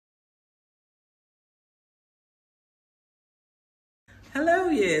Hello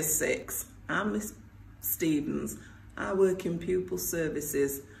Year 6, I'm Miss Stevens. I work in pupil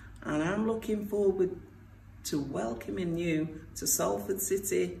services and I'm looking forward to welcoming you to Salford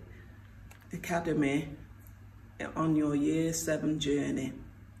City Academy on your Year 7 journey.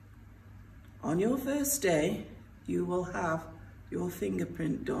 On your first day, you will have your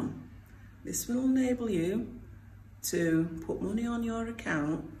fingerprint done. This will enable you to put money on your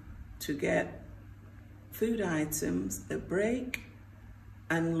account to get food items at break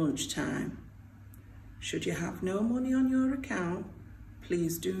and lunchtime. Should you have no money on your account,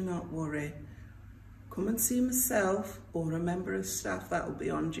 please do not worry. Come and see myself or a member of staff that will be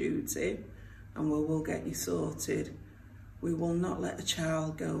on duty and we will get you sorted. We will not let a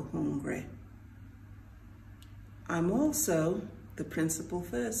child go hungry. I'm also the principal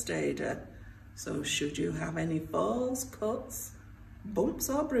first aider, so should you have any falls, cuts, bumps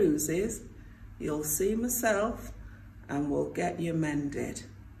or bruises, you'll see myself and we'll get you mended.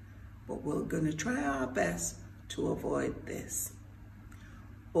 But we're going to try our best to avoid this.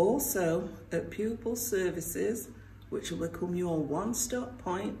 Also, at Pupil Services, which will become your one-stop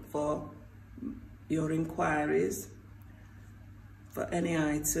point for your inquiries for any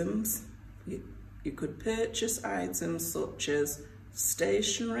items, you could purchase items such as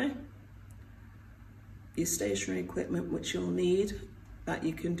stationery, your stationery equipment which you'll need, that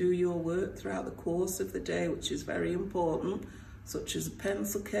you can do your work throughout the course of the day, which is very important, such as a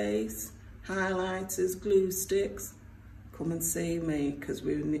pencil case, highlighters, glue sticks. Come and see me because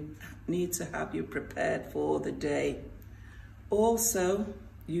we need to have you prepared for the day. Also,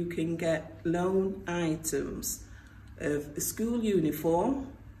 you can get loan items of a school uniform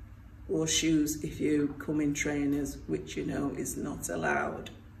or shoes if you come in trainers, which you know is not allowed.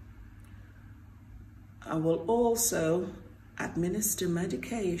 I will also administer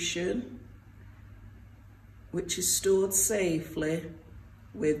medication which is stored safely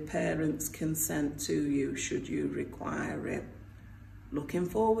with parents' consent to you should you require it. Looking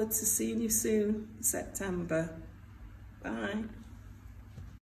forward to seeing you soon in September. Bye.